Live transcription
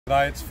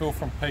Today it's Phil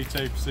from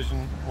PT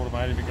Precision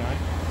Automotive again.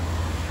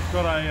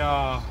 Got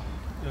a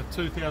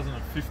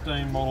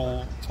 2015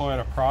 model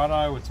Toyota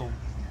Prado. It's a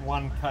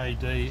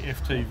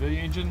 1KDFTV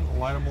engine, a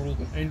later model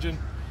engine.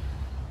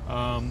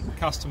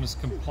 Customer's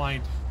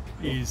complaint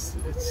is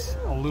it's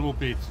a little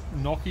bit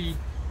knocky,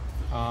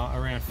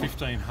 around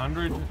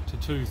 1500 to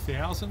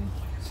 2000,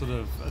 sort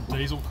of a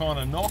diesel kind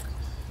of knock.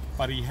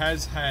 But he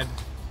has had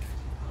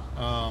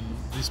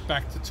this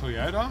back to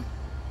Toyota,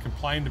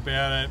 complained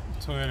about it.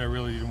 Toyota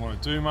really didn't want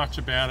to do much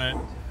about it.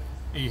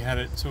 He had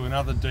it to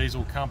another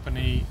diesel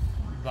company.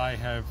 They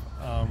have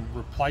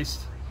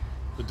replaced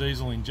the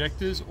diesel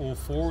injectors, all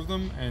 4 of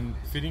them, and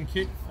fitting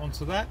kit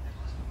onto that,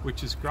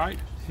 which is great.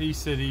 He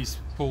said he's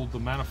pulled the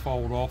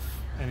manifold off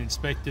and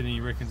inspected, and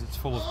he reckons it's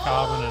full of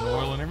carbon and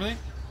oil and everything.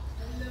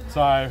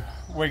 So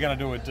we're going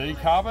to do a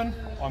DeCarbon.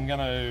 I'm going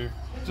to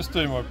just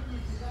do my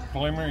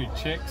preliminary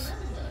checks.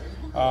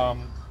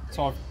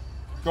 So I've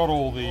got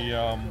all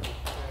the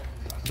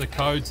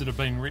codes that have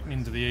been written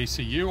into the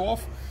ECU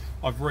off.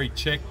 I've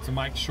rechecked to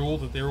make sure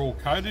that they're all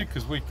coded,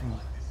 because we can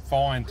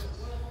find,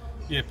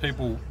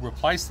 people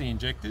replace the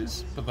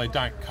injectors, but they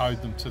don't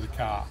code them to the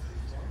car.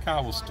 The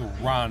car will still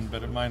run,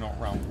 but it may not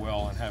run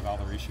well and have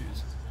other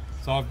issues.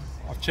 So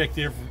I've checked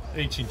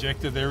each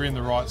injector, they're in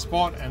the right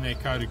spot and they're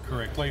coded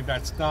correctly.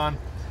 That's done.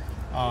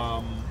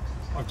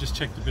 I've just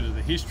checked a bit of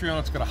the history on it.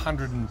 It's got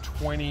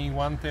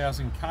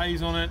 121,000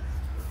 Ks on it.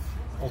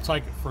 I'll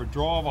take it for a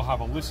drive, I'll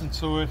have a listen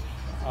to it.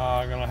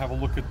 I'm going to have a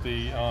look at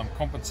the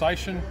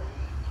compensation,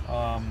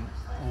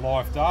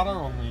 live data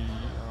on the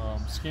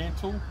scan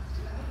tool.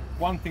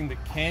 One thing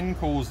that can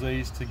cause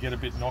these to get a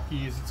bit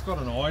knocky is it's got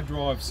an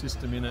iDrive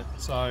system in it,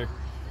 so a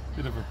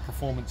bit of a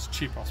performance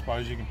chip, I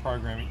suppose. You can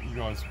program it, you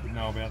guys would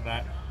know about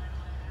that.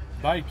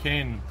 They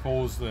can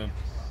cause an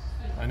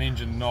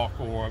engine knock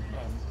or a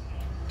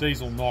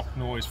diesel knock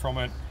noise from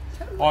it.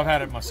 I've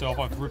had it myself,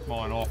 I've ripped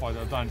mine off. I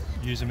don't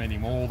use them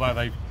anymore, although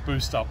they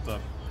boost up the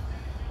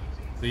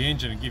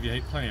engine and give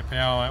you plenty of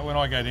power. When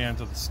I go down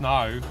to the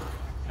snow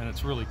and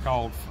it's really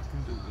cold,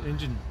 the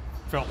engine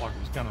felt like it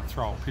was going to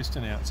throw a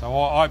piston out. So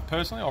I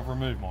personally, I've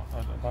removed mine.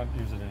 I don't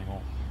use it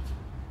anymore.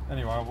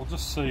 Anyway, we'll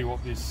just see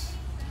what this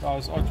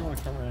does. I do want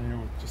to come around here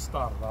and just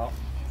start it up.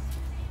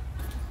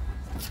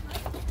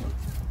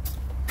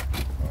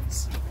 Let's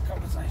see the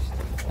conversation.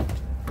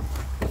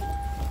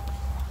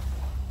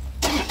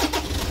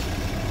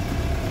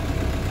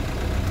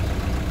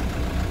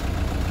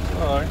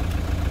 So,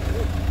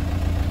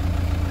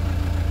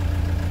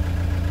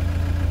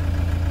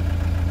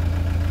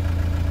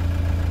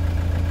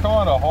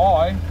 kind of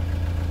high.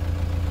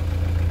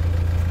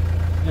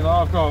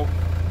 I've got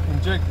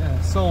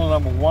cylinder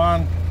number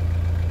 1,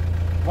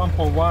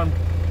 1.1,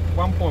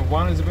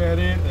 1.1 is about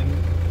it,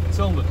 and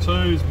cylinder 2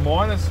 is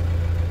minus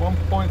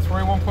 1.3,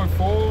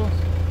 1.4,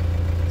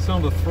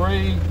 cylinder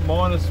 3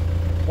 minus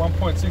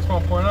 1.6,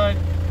 1.8,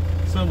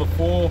 cylinder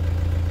 4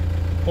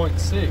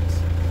 0.6.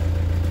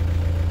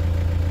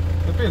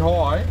 A bit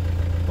high,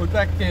 but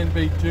that can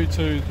be due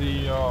to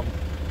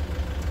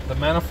the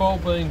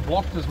manifold being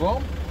blocked as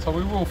well. So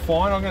we will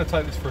find. I'm going to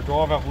take this for a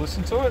drive, have a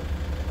listen to it,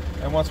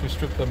 and once we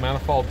strip the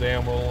manifold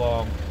down,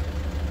 we'll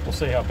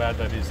see how bad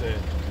that is there.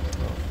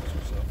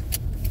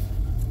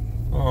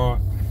 All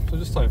right, so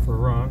just take it for a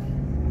run.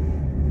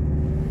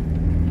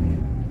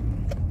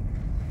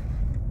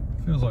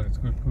 Feels like it's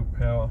good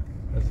power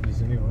as it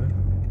is anyway.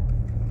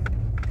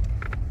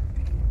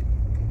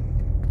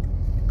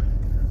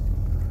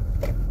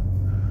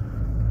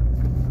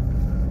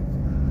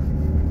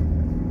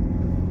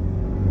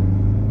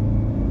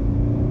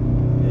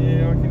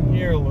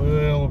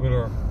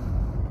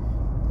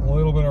 A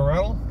little bit of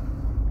rattle,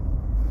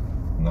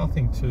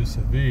 nothing too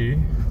severe,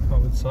 I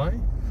would say.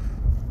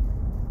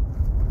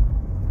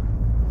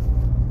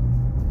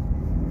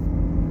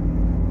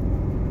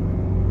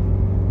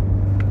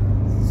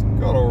 It's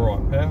got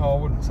alright power. I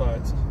wouldn't say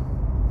it's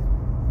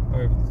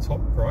over the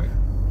top great,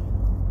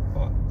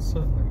 but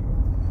certainly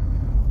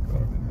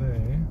got a bit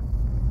there.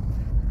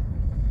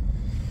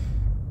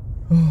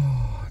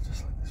 Oh,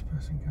 just let this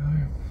person go.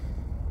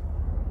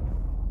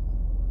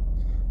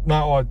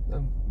 No, I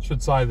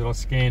should say that I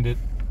scanned it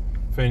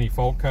for any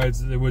fault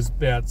codes. There was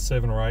about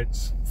 7 or 8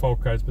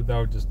 fault codes, but they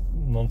were just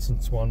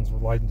nonsense ones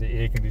relating to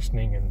air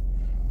conditioning and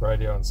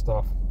radio and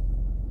stuff.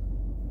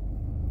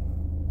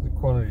 The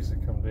quantities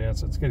that come down,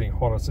 so it's getting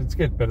hotter, so it's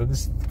getting better.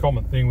 This is the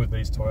common thing with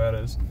these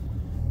Toyotas.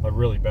 They're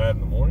really bad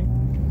in the morning.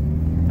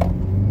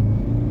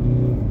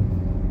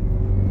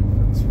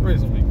 It's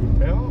reasonably good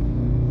power.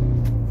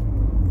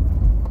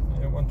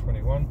 Yeah,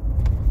 121.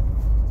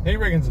 He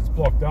reckons it's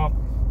blocked up.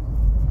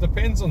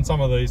 Depends on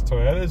some of these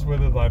Toyotas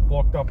whether they're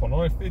blocked up or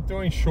not. If they're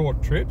doing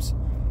short trips,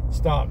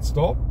 start and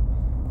stop,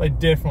 they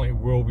definitely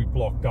will be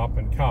blocked up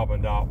and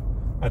carboned up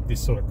at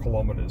this sort of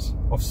kilometres.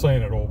 I've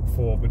seen it all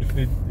before, but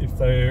if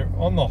they're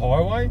on the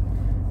highway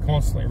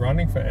constantly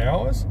running for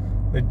hours,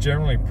 they're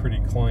generally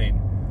pretty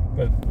clean.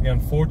 But the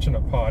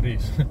unfortunate part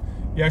is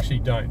you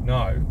actually don't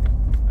know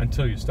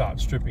until you start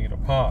stripping it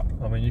apart.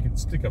 I mean, you can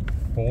stick a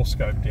bore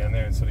scope down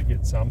there and sort of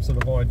get some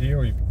sort of idea,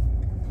 or you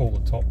pull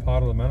the top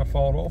part of the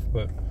manifold off,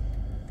 but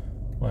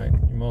mate,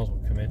 you might as well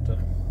commit to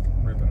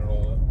ripping it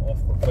all off.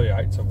 The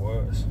V8s are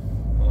worse,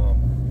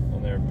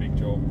 and they're a big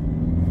job.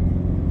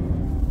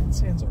 It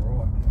sounds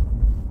alright.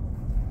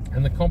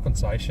 And the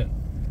compensation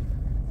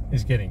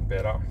is getting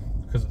better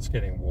because it's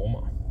getting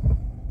warmer.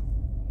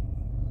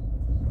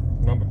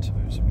 Number 2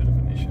 is a bit of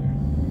an issue.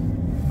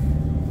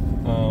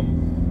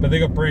 But they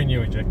got brand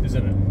new injectors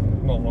in it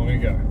not long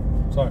ago.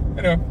 So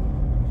anyway,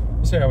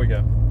 we'll see how we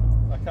go.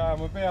 Okay,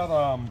 I'm about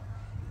a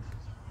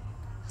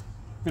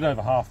bit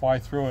over halfway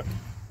through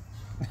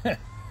it.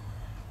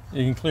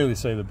 You can clearly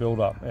see the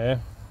build up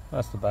there.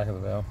 That's the back of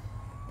the valve,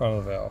 front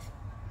of the valve.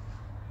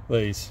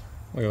 These,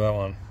 look at that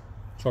one,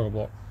 chocolate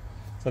block.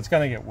 So it's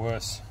going to get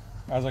worse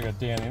as I go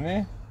down in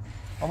there.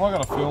 I'm not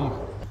going to film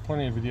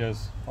plenty of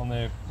videos on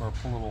there where I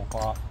pull it all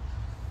apart.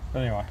 But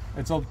anyway,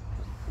 it's a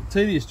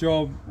tedious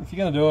job. If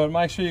you're going to do it,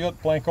 make sure you got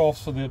blank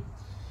offs for the,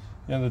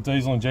 the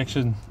diesel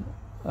injection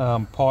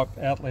pipe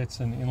outlets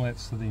and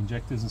inlets to the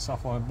injectors and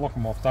stuff like that. Block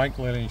them off. Don't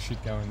let any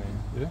shit go in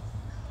there.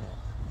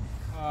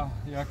 Yeah.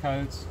 Yeah. Okay.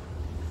 It's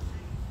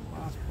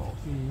last bolt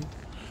here.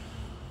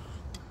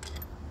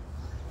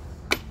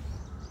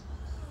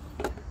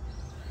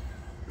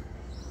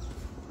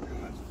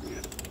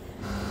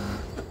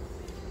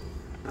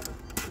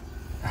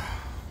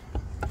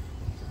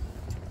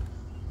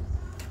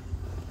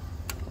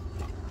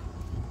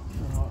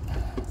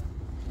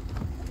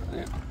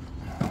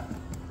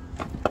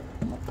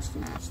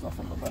 Stuff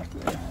on the back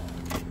there.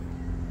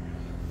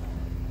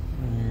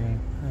 And,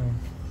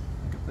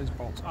 get these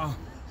bolts. Oh,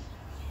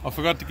 I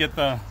forgot to get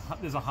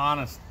there's a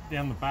harness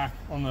down the back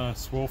on the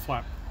swirl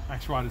flap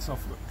actuator, so I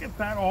forgot to get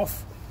that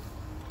off.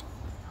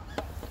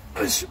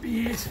 This should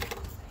be it.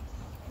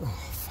 Oh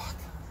fuck.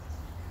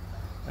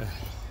 Yeah.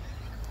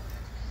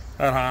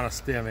 That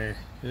harness down there,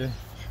 yeah,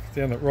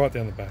 right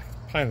down the back.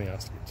 Pain in the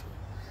ass to get to.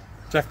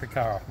 Jack the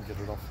car up and get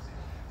it off.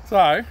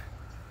 So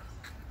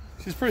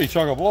she's pretty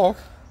chock-a-block.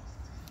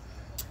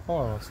 Oh,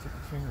 I'll stick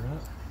a finger in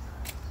it.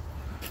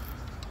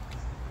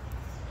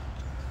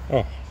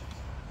 Oh.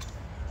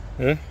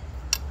 Yeah.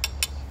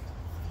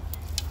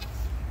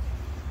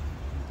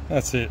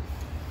 That's it.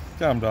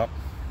 Gummed up.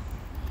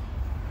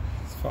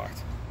 It's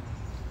fucked.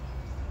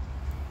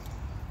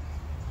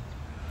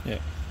 Yeah.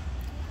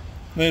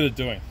 Needed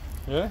doing.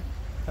 Yeah?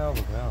 Hell of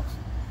a valve.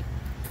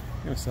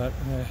 Give us that.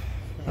 Yeah.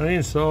 On the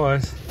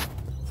inside,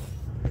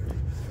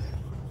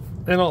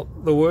 they're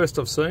not the worst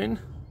I've seen.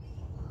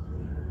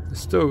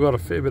 Still got a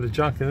fair bit of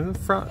junk in it.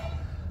 The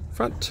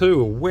front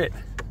 2 are wet.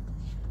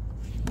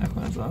 That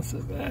one's not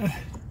so bad.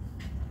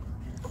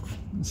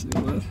 Let's see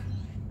that.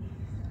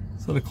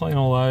 Sort of clean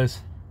all those.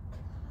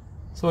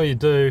 So what you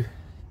do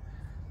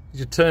is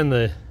you turn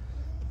the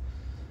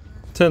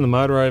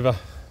motor over,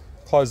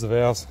 close the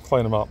valves,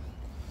 clean them up.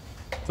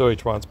 Do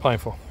each one. It's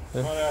painful.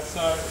 Yeah. Right,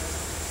 so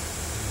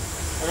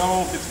I got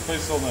all bits and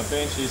pieces on that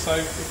bench here. So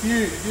if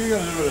you're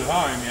going to do it at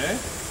home, yeah,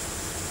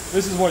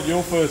 this is what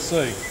you'll first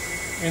see.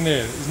 In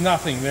there's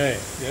nothing there,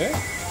 yeah?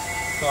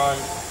 So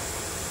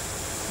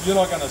you're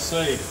not going to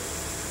see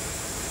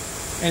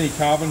any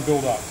carbon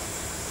build-up.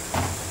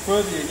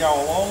 Further you go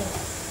along,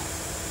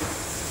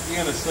 you're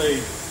going to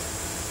see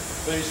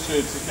these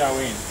tubes that go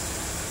in.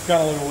 It's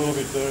going to look a little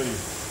bit dirty.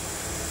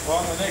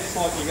 Right, the next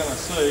lot you're going to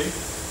see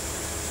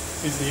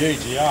is the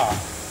EGR.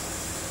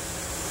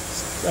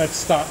 That's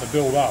starting to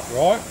build up,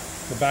 right?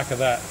 The back of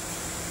that.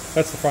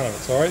 That's the front of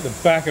it, sorry. The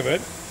back of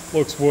it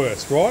looks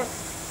worse, right?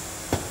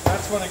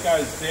 That's when it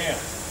goes down.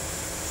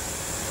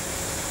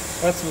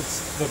 That's what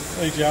the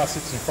EGR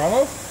sits in front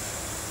of.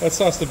 That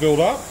starts to build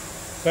up.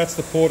 That's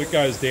the port it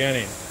goes down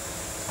in.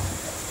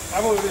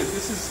 Have a look at this.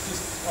 This is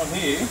just on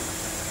here.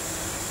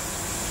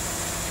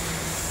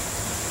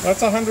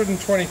 That's 120,000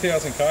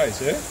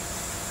 Ks, yeah?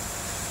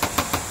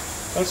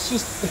 That's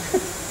just,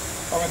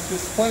 I mean,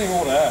 there's plenty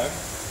more to have.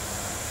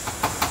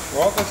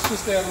 Right, that's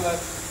just out of that.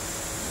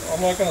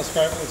 I'm not going to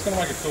scrape it. It's going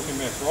to make a filthy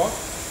mess, right?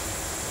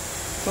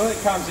 So then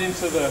it comes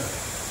into the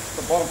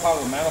bottom part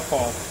of the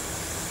manifold.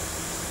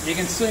 You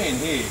can see in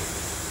here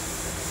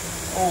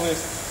all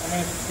this. I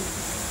mean,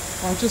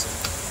 I'm just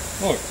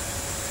look.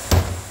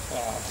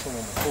 It's all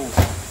on the tools.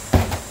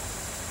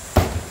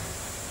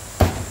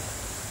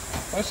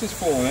 That's just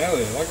falling out of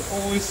there. Like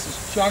all this is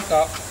chunked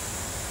up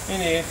in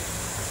here.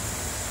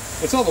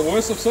 It's not the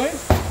worst I've seen.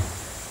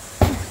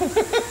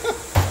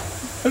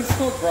 It's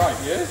not great,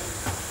 yeah.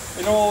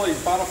 And all these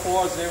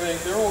butterflies and everything,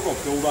 they're all got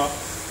build up.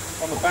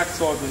 On the back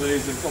side of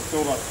these, they've got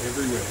build up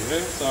everywhere,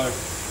 yeah? So,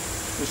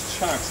 there's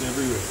chunks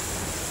everywhere.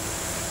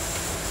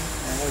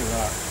 And look at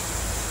that.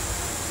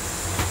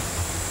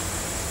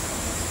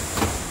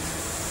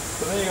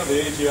 So then you've got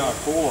the EGR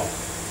cooler.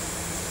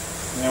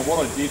 Now what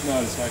I did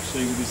notice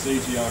actually with this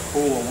EGR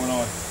cooler,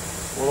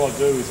 what I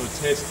do is I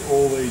test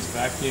all these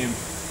vacuum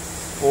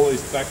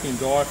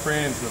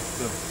diaphragms,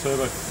 the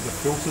turbo, the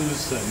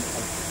filters and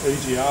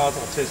EGRs,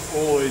 I test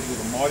all these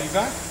with a Mighty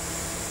Vac.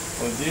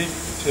 I did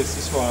test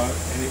this one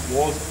and it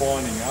was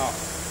binding up.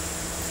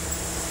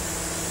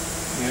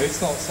 You know,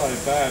 it's not so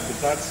bad, but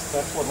that's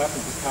what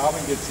happens. The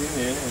carbon gets in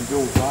there and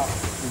builds up.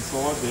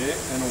 inside there,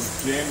 and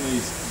it'll jam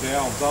these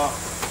valves up.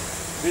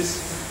 This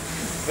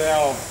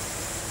valve,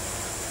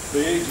 the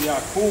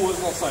EGR cooler,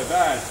 is not so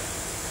bad.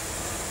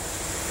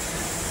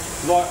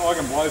 I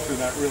can blow through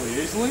that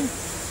really easily.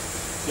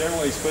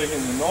 Generally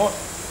speaking, they're not.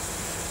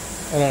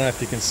 I don't know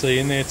if you can see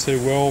in there too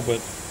well,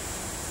 but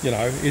you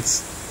know,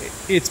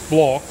 it's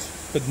blocked,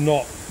 but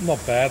not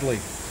badly.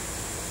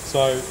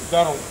 So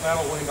that'll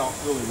end up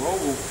really well.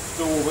 We'll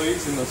do all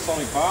these in the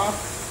sonic bath,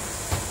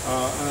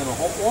 and then a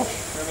hot wash,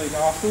 everything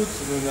afterwards,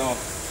 and then I'll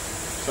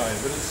show you.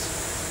 But it's,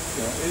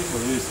 you know, it is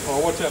what it is. Oh,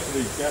 watch out for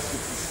these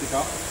gaskets that stick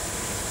up.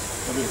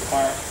 A bit of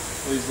claret.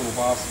 These little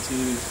bastards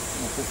here,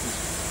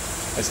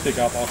 they stick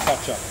up. I'll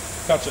touch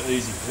it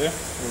easy. Yeah,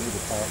 a bit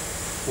of claret.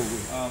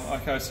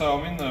 Okay, so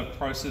I'm in the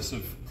process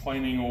of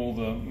cleaning all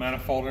the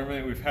manifold and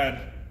everything. We've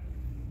had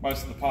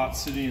most of the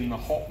parts sitting in the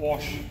hot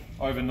wash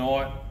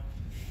overnight.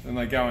 Then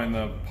they go in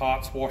the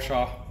parts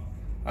washer,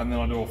 and then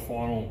I do a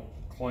final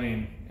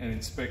clean and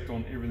inspect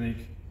on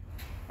everything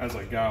as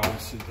I go.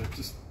 Obviously, they're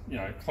just, you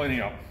know,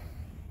 cleaning up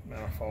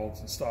manifolds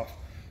and stuff.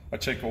 I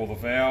check all the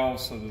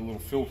valves, so the little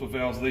filter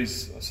valves,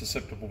 these are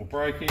susceptible to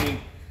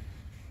breaking.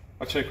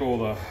 I check all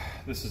the,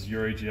 this is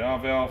your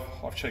EGR valve.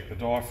 I've checked the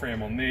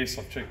diaphragm on this.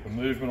 I've checked the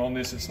movement on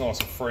this. It's nice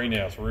and free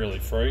now, it's really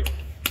free.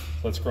 So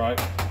that's great.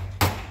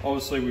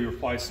 Obviously, we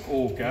replace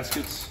all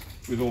gaskets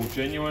with all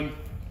genuine.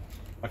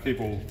 I keep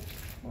all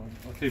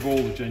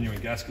the genuine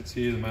gaskets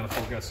here, the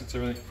manifold gaskets,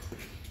 everything.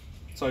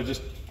 So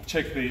just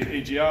check the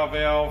EGR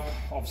valve.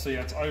 Obviously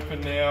that's open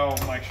now.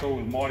 Make sure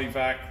with Mighty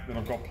Vac that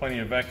I've got plenty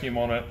of vacuum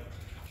on it,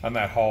 and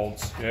that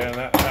holds. Yeah, and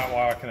that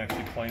way I can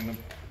actually clean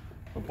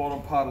the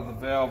bottom part of the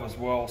valve as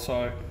well.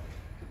 So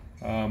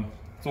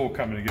it's all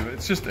coming together.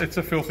 It's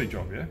a filthy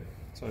job, yeah.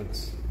 So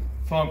it's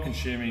time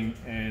consuming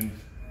and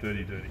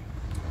dirty.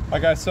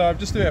 Okay, so I've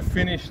just about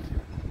finished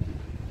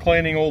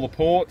cleaning all the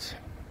ports.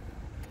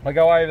 I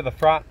go over the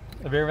front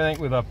of everything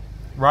with a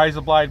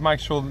razor blade, make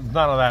sure there's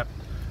none of that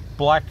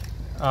black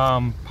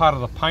part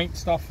of the paint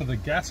stuff for the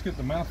gasket,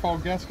 the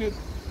manifold gasket.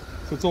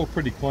 So it's all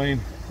pretty clean,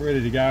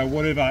 ready to go.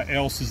 Whatever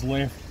else is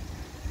left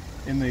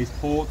in these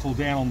ports or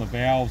down on the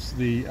valves,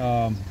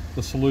 the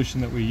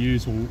solution that we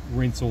use will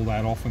rinse all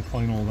that off and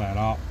clean all that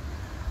up.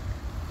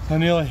 So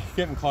nearly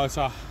getting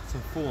closer. It's a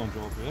full-on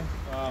job here.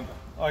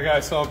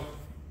 Okay, so I've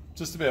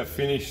just about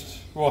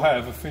finished. Well,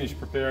 I've finished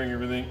preparing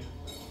everything.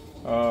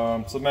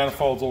 So the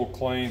manifold's all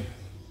clean,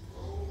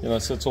 you know,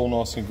 so it's all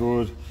nice and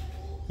good.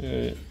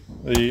 Yeah,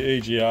 the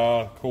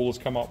EGR coolers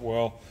come up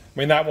well. I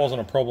mean, that wasn't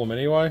a problem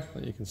anyway,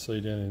 that you can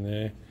see down in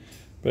there.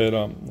 But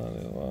no, I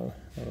don't know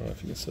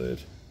if you can see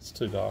it. It's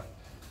too dark.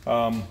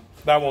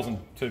 That wasn't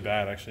too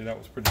bad actually. That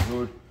was pretty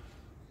good.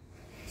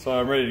 So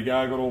I'm ready to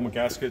go. Got all my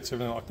gaskets,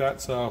 everything like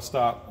that. So I'll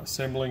start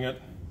assembling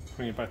it,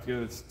 putting it back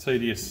together. It's a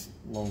tedious,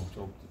 long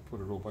job to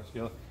put it all back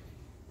together.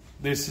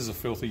 This is a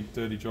filthy,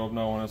 dirty job.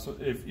 No one else.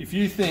 If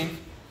you think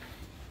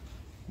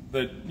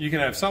that you can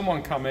have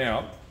someone come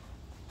out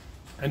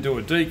and do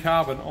a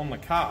DeCarbon on the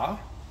car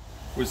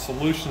with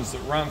solutions that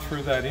run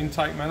through that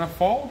intake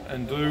manifold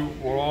and do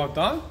what I've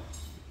done,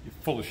 you're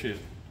full of shit.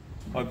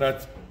 Like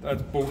that's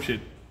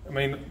bullshit. I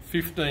mean,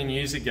 15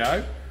 years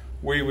ago,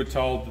 we were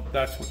told that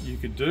that's what you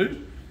could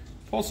do.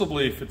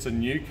 Possibly if it's a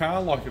new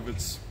car, like if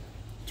it's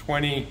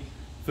 20,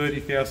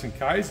 30,000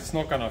 Ks, it's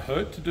not going to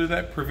hurt to do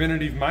that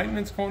preventative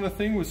maintenance kind of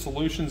thing with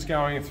solutions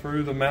going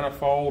through the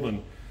manifold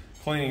and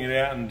cleaning it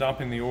out and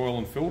dumping the oil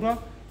and filter.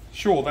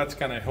 Sure, that's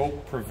going to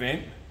help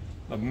prevent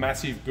the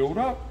massive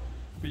build-up,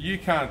 but you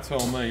can't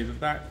tell me that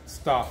that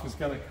stuff is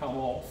going to come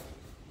off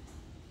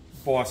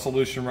by a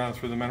solution running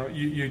through the manifold.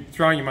 You're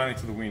throwing your money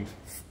to the wind.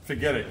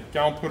 Forget it.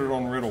 Go and put it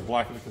on red or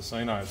black at the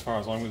casino as far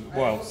as I'm concerned.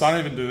 Well, don't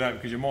even do that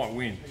because you might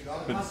win,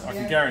 but I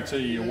can guarantee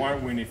you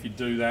won't win if you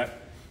do that.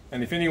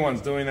 And if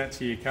anyone's doing that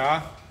to your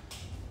car,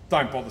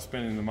 don't bother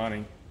spending the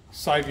money.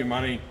 Save your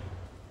money,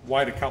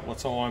 wait a couple of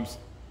times,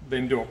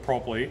 then do it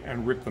properly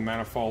and rip the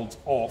manifolds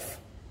off.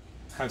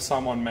 Have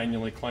someone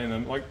manually clean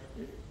them. Like,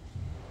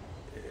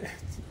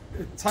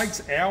 it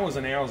takes hours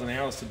and hours and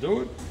hours to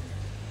do it.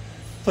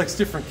 It takes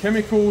different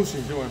chemicals,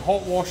 you're doing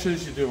hot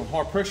washes, you're doing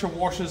high pressure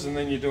washes, and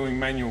then you're doing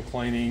manual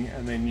cleaning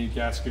and then new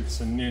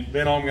gaskets, and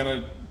then I'm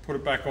going to put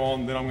it back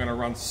on, then I'm going to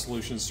run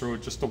solutions through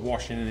it just to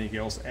wash anything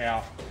else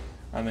out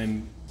and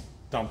then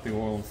dump the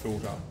oil and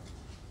filter.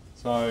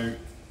 So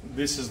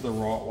this is the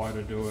right way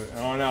to do it. And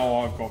I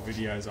know I've got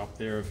videos up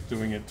there of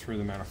doing it through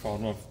the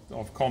manifold, and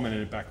I've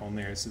commented back on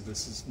there, so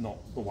this is not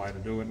the way to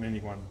do it, and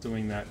anyone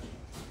doing that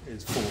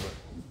is full of it.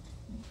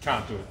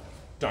 Can't do it,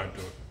 don't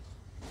do it.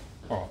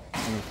 All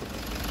right,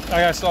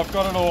 okay, so I've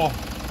got it all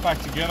back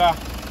together,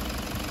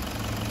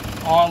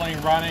 idling,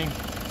 running.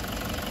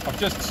 I've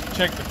just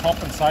checked the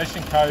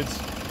compensation codes,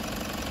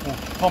 or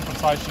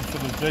compensation for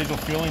the diesel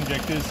fuel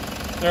injectors.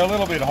 They're a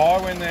little bit high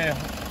when they're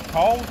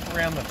cold,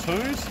 around the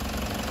 2s,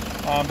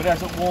 but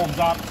as it warms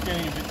up, it's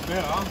getting a bit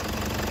better.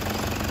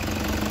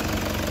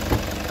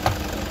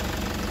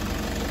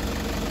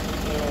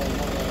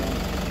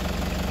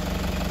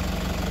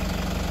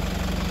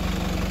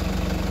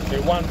 So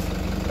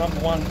number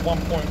one,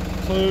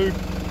 1.2,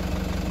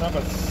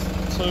 number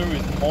 2, 2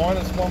 is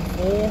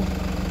 -1.4,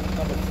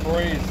 number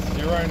 3 is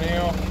 0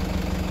 now,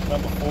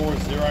 number 4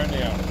 is 0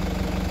 now.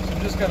 So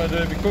I'm just going to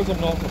do, because I'm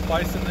not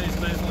replacing these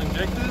diesel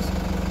injectors,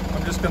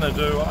 I'm just going to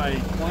do a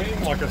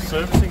clean, like a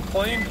servicing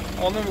clean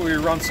on them. We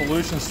run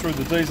solutions through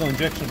the diesel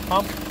injection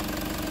pump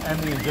and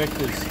the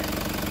injectors,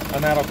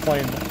 and that'll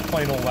clean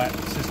all that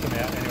system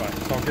out anyway.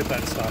 So I'll get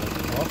that started.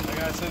 Right.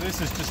 Okay, so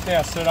this is just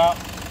now set up.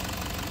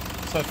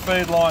 So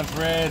feed line's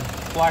red,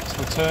 black's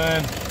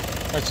return.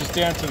 That's just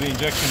down to the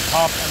injection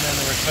pump, and then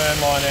the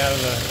return line out of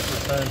the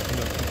return from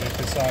the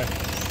injector. So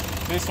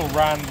this will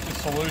run, the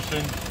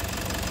solution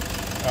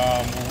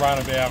will run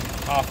about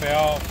half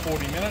hour,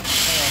 40 minutes,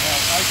 depending on how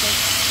it takes it.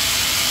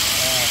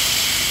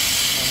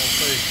 And we'll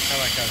see how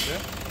that goes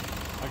out.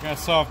 Okay,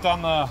 so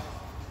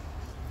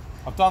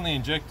I've done the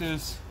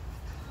injectors.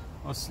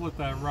 I slit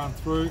that run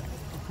through.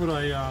 I put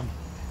a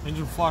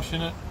engine flush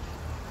in it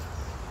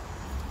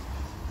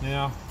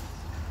now,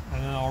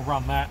 and then I'll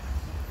run that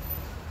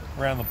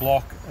around the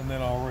block, and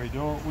then I'll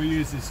redo it. We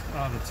use this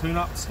the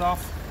tune-up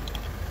stuff.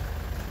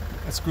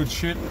 That's good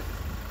shit.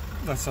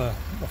 That's the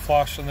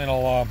flush, and then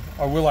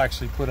I will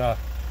actually put a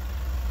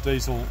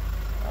diesel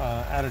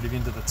additive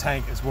into the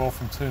tank as well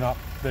from tune-up.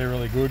 They're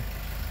really good.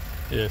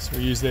 Yes,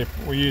 we use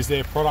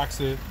their products.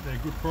 They're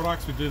good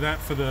products. We do that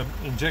for the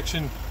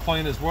injection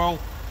clean as well.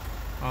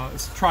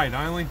 It's trade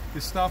only,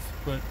 this stuff,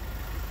 but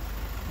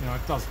you know,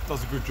 it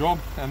does a good job,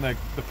 and the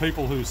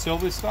people who sell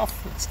this stuff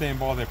stand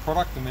by their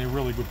product, and they're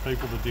really good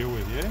people to deal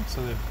with. Yeah,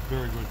 so they're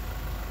very good.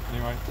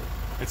 Anyway,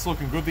 it's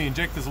looking good. The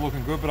injectors are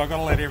looking good, but I've got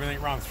to let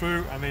everything run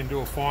through and then do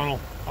a final.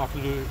 I'll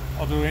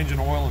do engine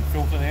oil and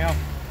filter now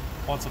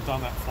once I've done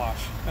that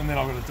flush, and then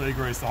I've got to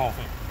degrease the whole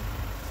thing.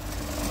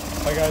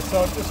 Okay, so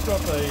I've just got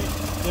the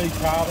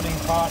decarboning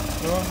part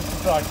doing. This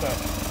is like the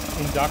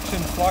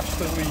induction flush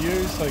that we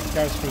use, so it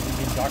goes through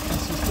the induction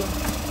system,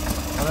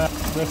 and that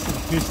rest of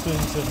the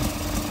pistons and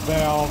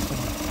valves and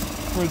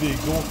through the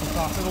exhaust and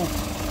stuff, it'll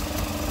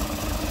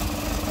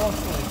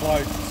constantly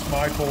blow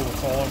smoke all the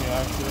time, you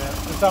know.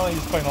 It's only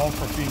just been on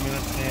for a few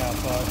minutes now,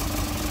 so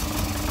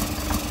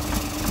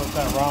let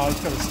that run. I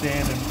just got to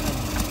stand and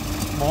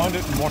mind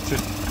it and watch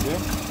it. Yeah.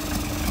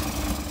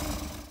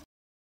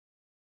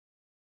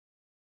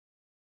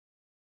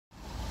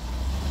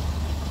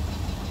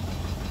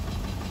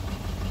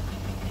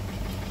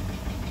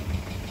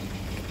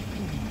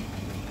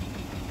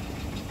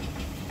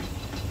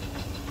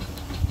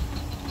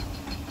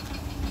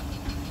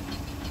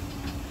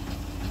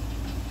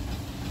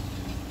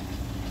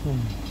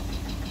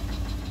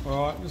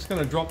 Alright, I'm just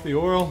going to drop the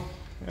oil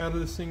out of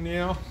this thing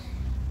now.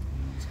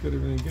 Let's get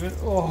everything in it.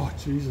 Oh,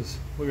 Jesus,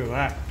 look at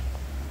that.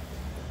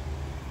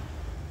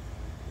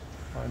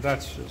 Right,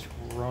 that's just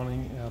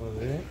running out of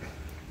there.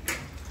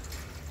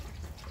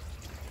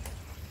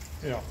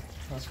 Yeah,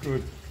 that's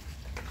good.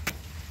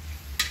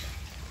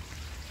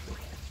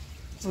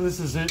 So this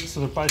is it,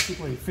 sort of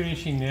basically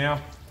finishing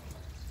now.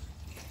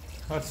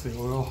 That's the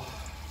oil.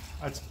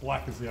 That's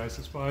black as the ace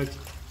of spades.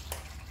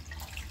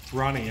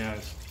 Running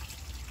as.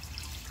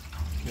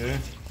 Yeah,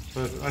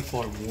 so that's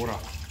like water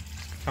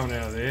coming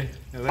out of there.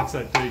 Now that's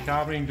that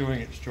decarboning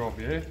doing its job,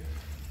 yeah?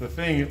 The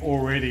thing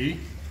already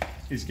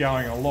is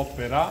going a lot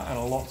better and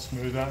a lot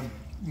smoother and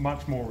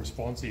much more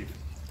responsive.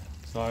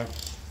 So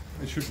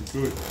it should be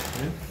good,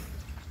 yeah?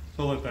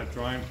 So I'll let that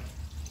drain,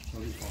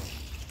 it'll be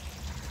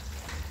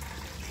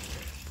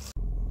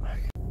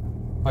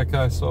fine.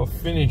 Okay, so I've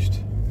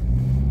finished.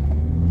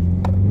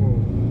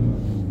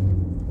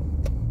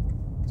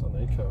 It's on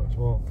eco as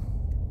well.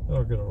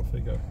 I'll get it off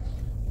eco.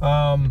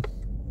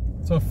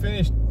 So I've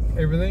finished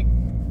everything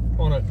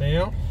on it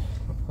now.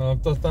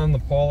 I've just done the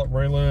pilot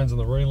relearns and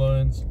the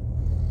relearns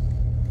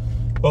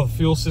of the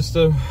fuel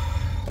system,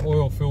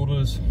 oil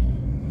filters.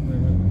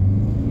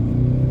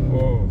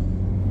 Whoa.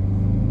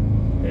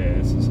 Yeah,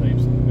 this is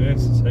heaps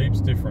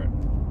different.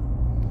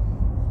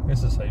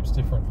 This is heaps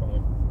different from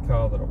the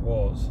car that it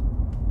was.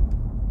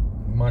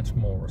 Much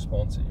more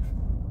responsive.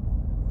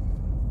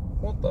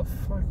 What the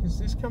fuck is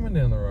this coming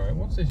down the road?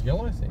 What's this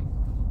yellow thing?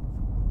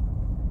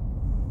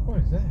 What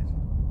is that?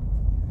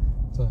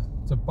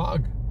 It's a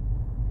bug.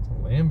 It's a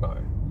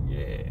Lambo.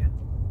 Yeah.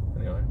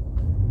 Anyway.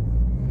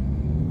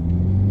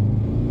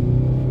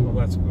 Well,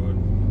 that's good.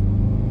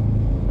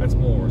 That's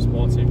more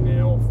responsive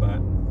now off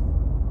that.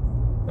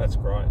 That's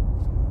great.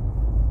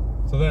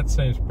 So that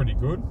seems pretty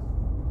good.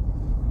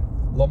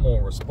 A lot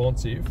more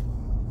responsive.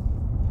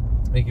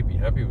 I think you'd be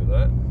happy with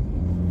that.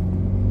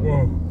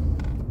 Whoa.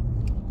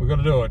 We've got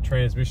to do a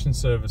transmission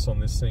service on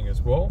this thing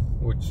as well,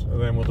 which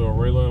then we'll do a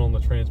relearn on the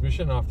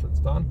transmission after it's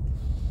done.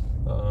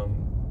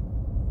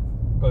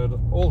 But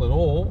all in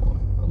all,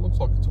 it looks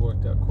like it's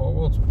worked out quite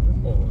well. It's a bit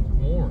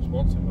more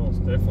responsive. Oh, it's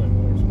definitely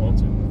more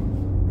responsive.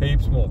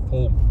 Heaps more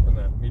pull in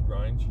that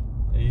mid-range,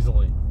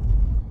 easily.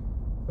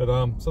 But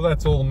so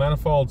that's all. The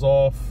manifolds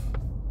off,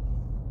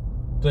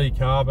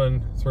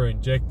 decarbon through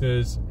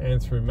injectors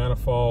and through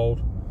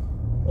manifold,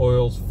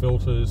 oils,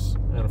 filters,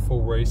 and a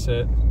full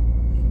reset.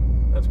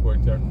 That's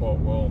worked out quite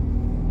well.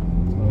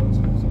 So that's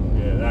awesome.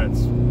 Yeah,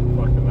 that's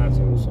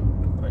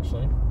awesome,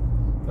 actually.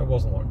 That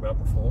wasn't like that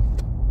before.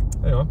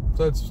 anyway,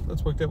 so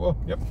that's worked out well.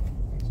 Yep.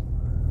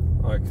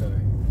 Okay.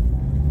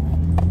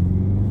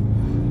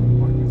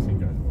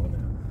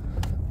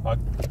 I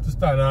just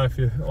don't know if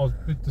I was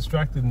a bit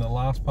distracted in the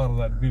last part of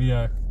that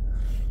video.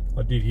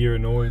 I did hear a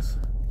noise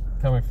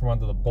coming from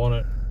under the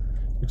bonnet,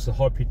 which is a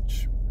high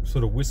pitch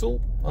sort of whistle.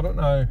 I don't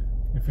know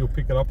if you'll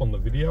pick it up on the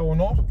video or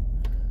not,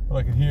 but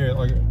I can hear it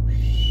like a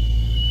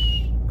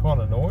kind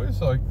of noise,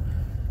 like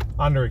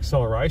under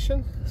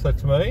acceleration. So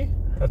to me,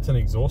 that's an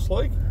exhaust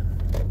leak.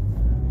 Oh,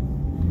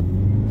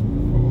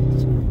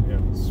 yeah,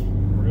 it's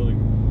really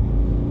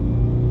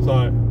good.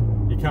 So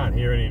you can't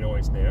hear any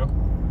noise now.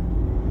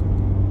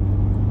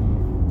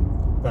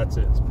 That's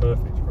it, it's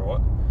perfect, right?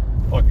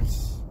 I can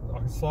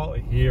slightly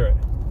hear it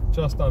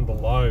just under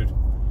load,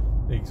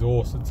 the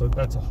exhaust.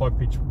 That's a high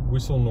pitched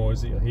whistle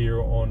noise that you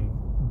hear on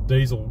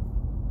diesel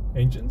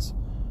engines.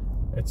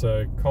 It's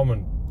a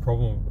common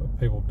problem that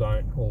people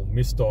don't or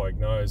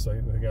misdiagnose.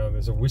 They go,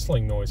 there's a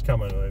whistling noise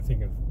coming, and they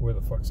think, where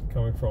the fuck's it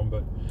coming from?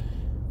 But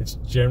it's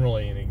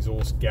generally an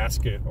exhaust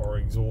gasket or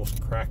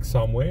exhaust crack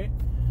somewhere.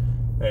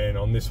 And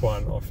on this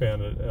one, I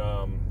found it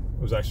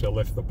was actually, I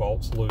left the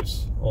bolts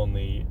loose on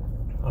the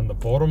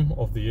bottom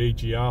of the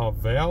EGR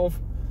valve.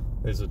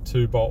 There's a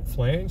 2-bolt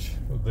flange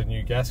with the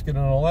new gasket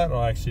and all that.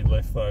 I actually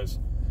left those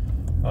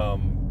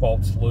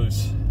bolts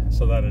loose,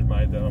 so that had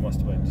made that I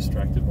must have been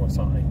distracted by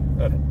something.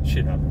 That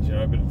shit happens, you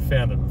know, but it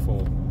found it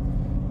before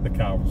the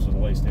car was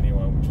released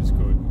anyway, which is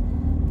good.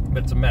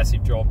 But it's a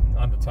massive job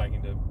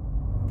undertaking to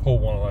pull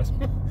one of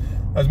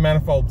those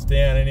manifolds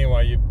down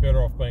anyway. You're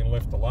better off being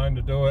left alone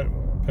to do it,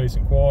 peace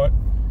and quiet.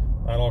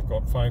 And I've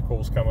got phone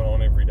calls coming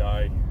on every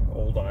day,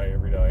 all day,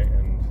 every day,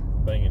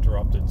 and being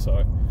interrupted,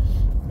 so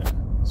yeah,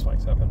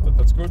 mistakes happen, but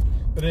that's good.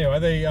 But anyway,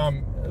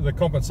 the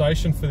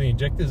compensation for the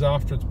injectors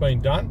after it's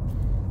been done,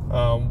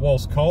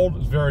 whilst cold,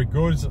 is very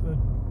good. It's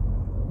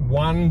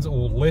ones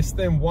or less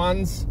than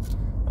ones.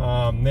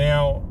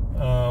 Now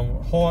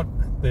hot,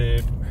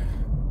 the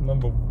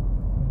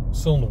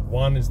cylinder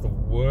 1 is the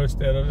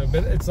worst out of it,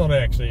 but it's not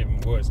actually even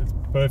worse. It's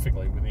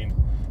perfectly within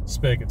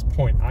spec. It's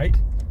 0.8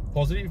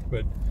 positive,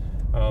 but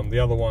the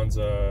other ones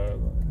are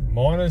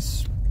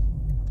minus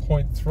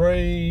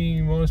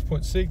 0.3, minus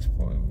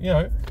 0.6, you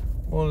know,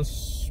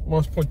 minus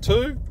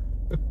 0.2.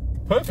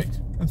 Perfect.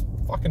 It's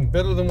fucking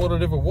better than what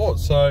it ever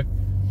was. So,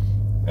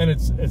 and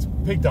it's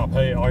picked up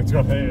here. It's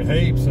got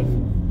heaps of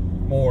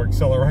more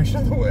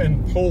acceleration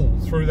and pull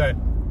through that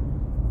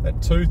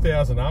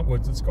 2,000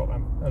 upwards. It's got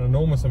an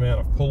enormous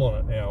amount of pull on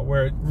it now,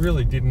 where it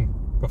really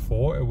didn't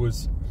before. It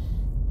was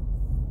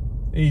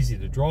easy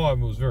to drive.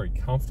 It was very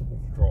comfortable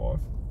to drive,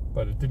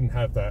 but it didn't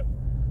have that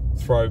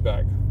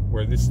throwback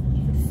where this,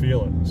 you can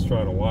feel it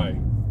straight away.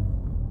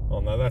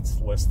 Oh no,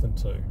 that's less than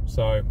 2.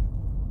 So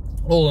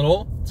all in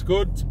all, it's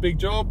good. It's a big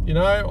job, you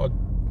know. I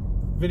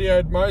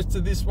videoed most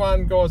of this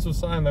one. Guys were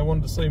saying they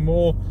wanted to see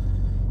more.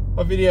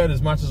 I videoed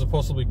as much as I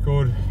possibly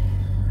could.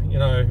 You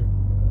know,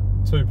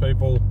 2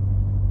 people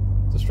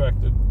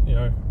distracted, you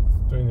know,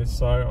 doing this.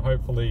 So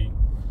hopefully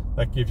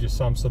that gives you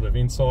some sort of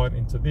insight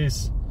into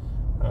this.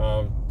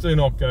 Do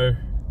not go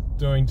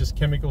doing just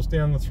chemicals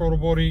down the throttle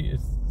body.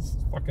 It's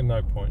fucking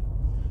no point.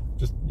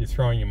 Just, you're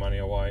throwing your money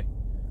away.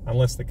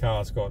 Unless the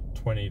car's got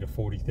 20 to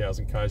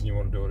 40,000 Ks and you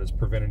want to do it as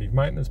preventative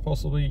maintenance,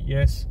 possibly,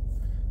 yes.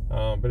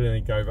 But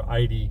anything go over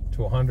 80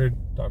 to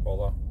 100, don't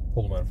bother.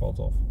 Pull the manifolds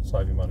off.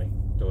 Save your money.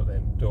 Do it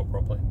then. Do it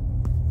properly.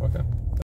 Okay.